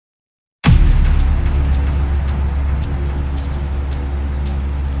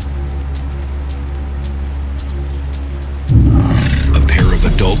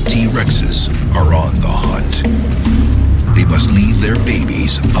T-Rexes are on the hunt. They must leave their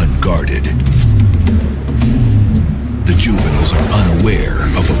babies unguarded. The juveniles are unaware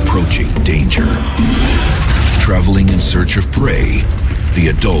of approaching danger. Traveling in search of prey,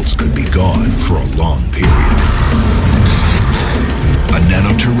 the adults could be gone for a long period. A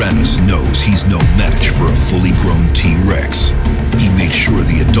Nanotyrannus knows he's no match for a fully grown T-Rex. He makes sure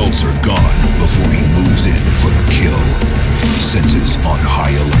the adults are gone before he moves in for the kill. Senses on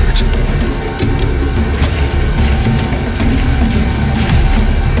high alert.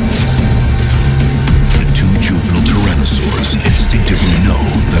 The two juvenile tyrannosaurs instinctively know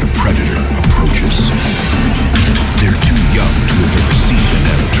that a predator approaches. They're too young to have ever seen a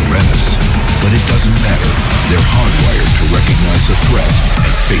Nanotyrannus, but it doesn't matter. They're hardwired to recognize a threat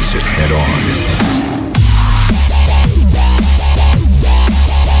and face it head-on.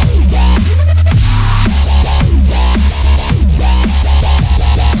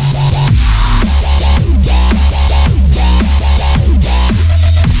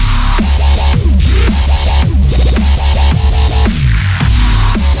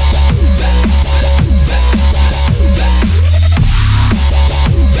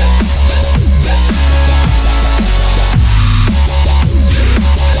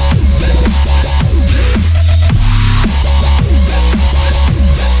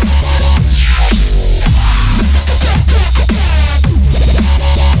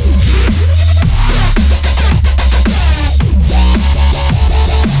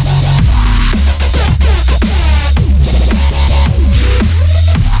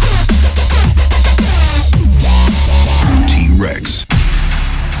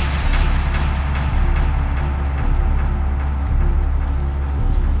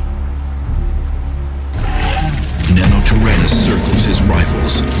 Nanotyrannus circles his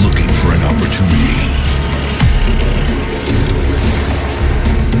rivals, looking for an opportunity.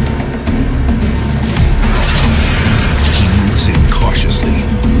 He moves in cautiously,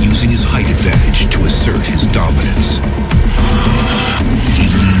 using his height advantage to assert his dominance. He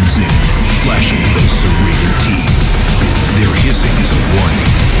leans in, flashing those serrated teeth. Their hissing is a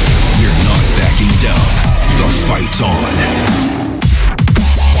warning. We're not backing down. The fight's on.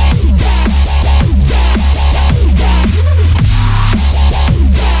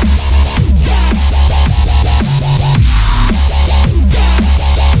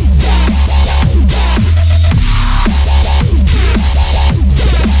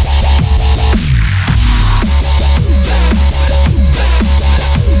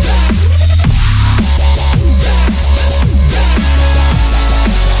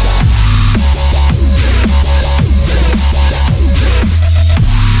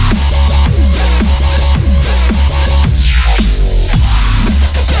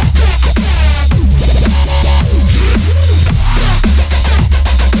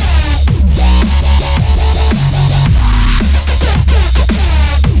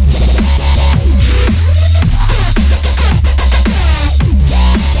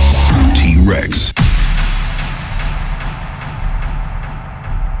 T-Rex.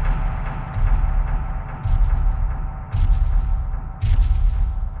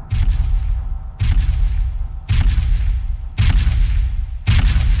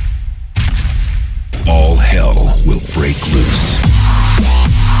 All hell will break loose.